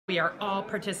We are all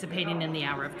participating in the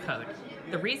Hour of Code.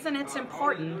 The reason it's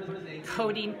important,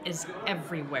 coding is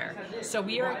everywhere. So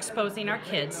we are exposing our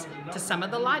kids to some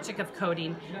of the logic of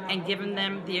coding and giving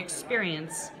them the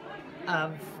experience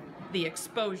of the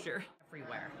exposure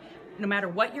everywhere. No matter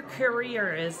what your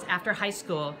career is after high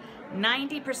school,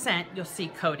 90% you'll see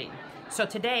coding. So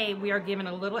today we are giving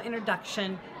a little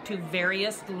introduction to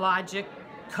various logic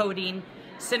coding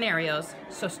scenarios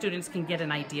so students can get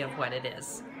an idea of what it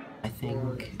is. I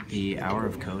think the Hour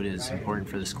of Code is important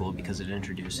for the school because it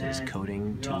introduces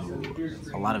coding to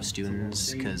a lot of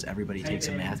students, because everybody takes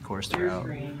a math course throughout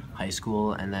high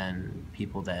school, and then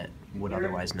people that would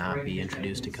otherwise not be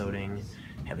introduced to coding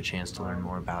have a chance to learn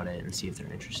more about it and see if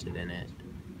they're interested in it,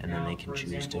 and then they can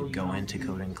choose to go into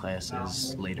coding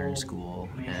classes later in school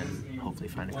and hopefully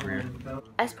find a career.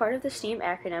 As part of the STEAM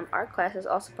acronym, our classes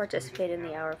also participate in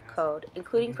the Hour of Code,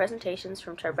 including presentations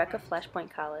from Tribeca Flashpoint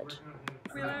College.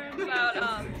 We learned about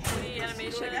 3D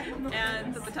animation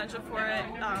and the potential for it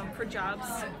for jobs.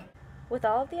 With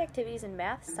all of the activities in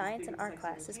math, science, and art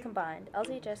classes combined,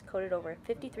 LCHS coded over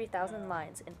 53,000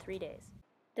 lines in 3 days.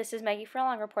 This is Maggie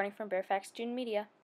Furlong reporting from Fairfax Student Media.